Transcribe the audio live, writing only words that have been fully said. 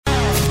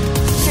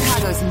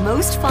Chicago's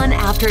most fun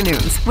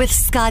afternoons with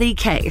Scotty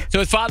K. So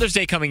with Father's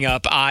Day coming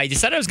up, I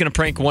decided I was going to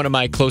prank one of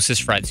my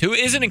closest friends, who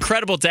is an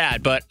incredible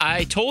dad, but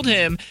I told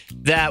him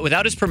that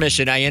without his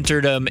permission, I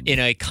entered him in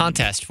a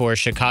contest for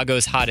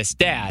Chicago's hottest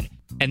dad,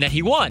 and that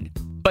he won.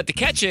 But the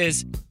catch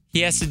is,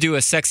 he has to do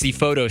a sexy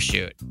photo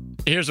shoot.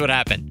 Here's what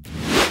happened.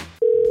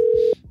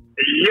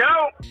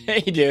 Yo! Hey,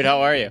 dude,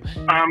 how are you?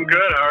 I'm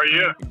good. How are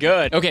you?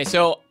 Good. Okay,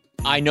 so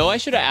I know I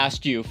should have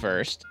asked you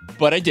first,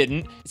 but I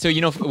didn't. So,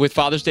 with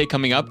Father's Day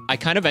coming up, I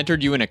kind of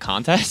entered you in a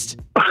contest.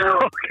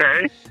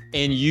 Okay.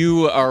 And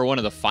you are one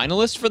of the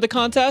finalists for the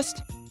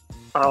contest.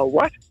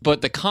 What?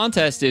 But the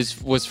contest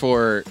was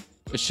for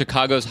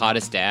Chicago's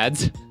hottest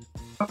dads.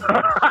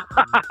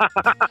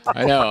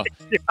 I know.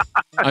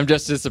 I'm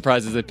just as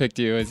surprised as I picked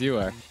you as you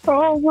are.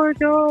 Oh my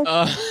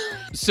god.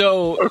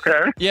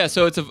 Okay. Yeah,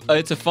 so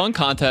it's a fun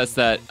contest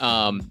that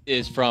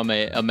is from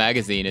a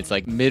magazine. It's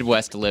like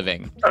Midwest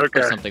Living or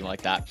something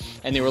like that.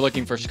 And they were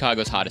looking for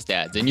Chicago's hottest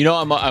dads. And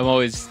I'm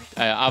always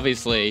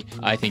obviously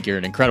I think you're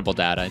an incredible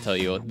dad. I tell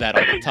you that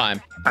all the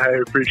time. I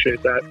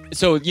appreciate that.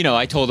 So,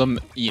 I told them,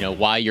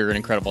 why you're an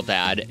incredible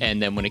dad. And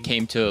then when it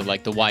came to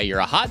like the why you're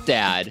a hot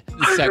dad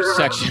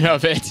section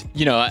of it,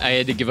 I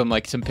had to give them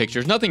like some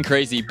pictures. Nothing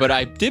crazy, but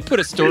I did put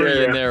a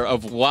story in there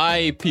of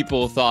why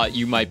people thought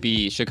you might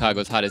be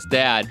Chicago's hottest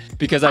dad.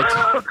 Because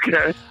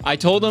I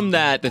told them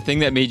that the thing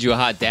that made you a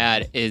hot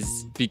dad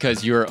is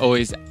because you're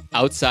always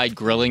outside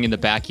grilling in the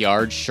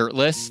backyard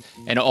shirtless,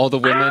 and all the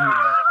women,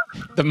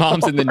 the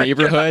moms in the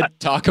neighborhood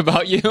talk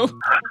about you. Oh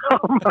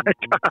my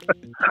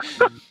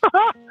god.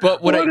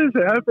 But what is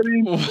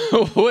happening?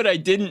 What I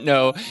didn't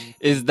know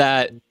is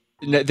that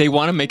they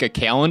want to make a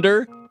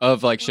calendar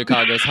of like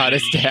Chicago's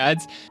hottest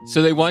dads.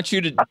 So they want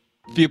you to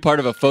be a part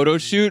of a photo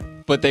shoot,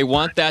 but they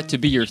want that to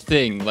be your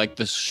thing, like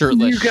the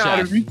shirtless chef. You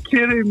gotta be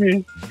kidding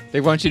me.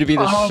 They want you to be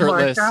the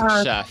shirtless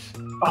chef.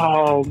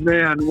 Oh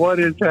man, what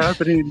is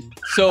happening?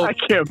 So I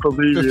can't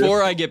believe it.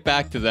 Before I get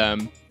back to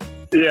them,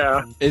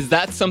 yeah, is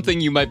that something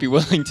you might be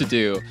willing to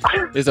do?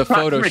 Is a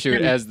photo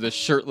shoot as the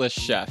shirtless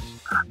chef?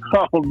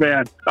 Oh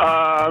man,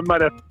 I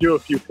might have to do a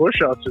few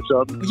push-ups or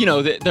something.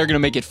 They're gonna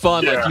make it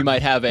fun. Yeah. Like you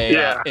might have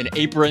an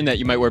apron that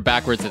you might wear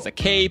backwards as a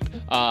cape.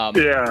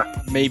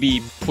 Maybe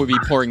be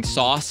pouring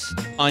sauce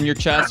on your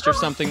chest or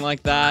something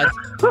like that.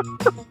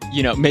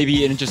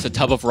 Maybe in just a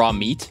tub of raw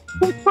meat.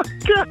 Oh my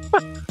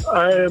god.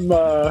 I am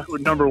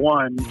number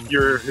one.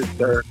 You're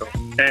hysterical,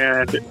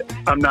 and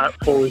I'm not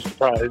fully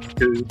surprised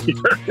because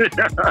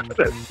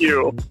that's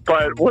you.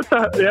 But what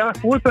the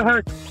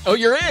heck? Oh,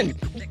 you're in.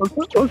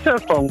 Let's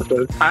have fun with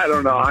this. I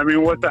don't know. I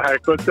mean, what the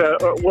heck? Let's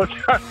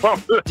have fun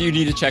with this. Do you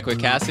need to check with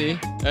Cassie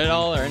at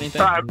all or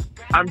anything? I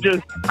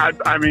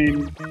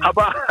mean, how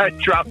about I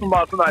drop them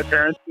off to my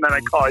parents and then I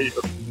call you?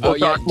 We'll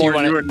talk more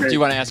you and me. Do you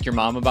want to ask your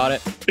mom about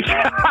it?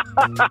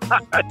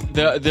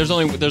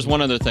 There's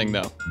one other thing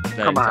though.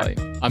 Come on. Tell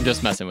you. I'm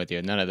just messing with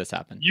you. None of this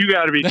happened. You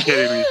got to be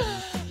kidding me.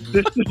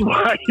 This is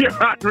why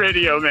you're on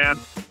radio, man.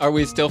 Are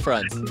we still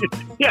friends?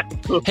 Yeah.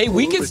 Hey,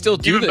 we can still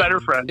do Even better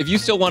friends. If you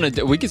still want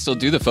to, we can still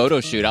do the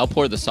photo shoot. I'll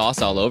pour the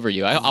sauce all over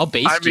you. I'll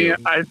baste you.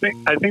 I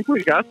think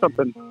we got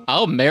something.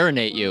 I'll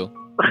marinate you.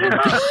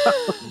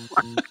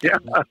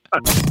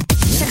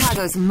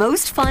 Chicago's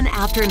most fun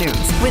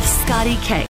afternoons with Scotty K.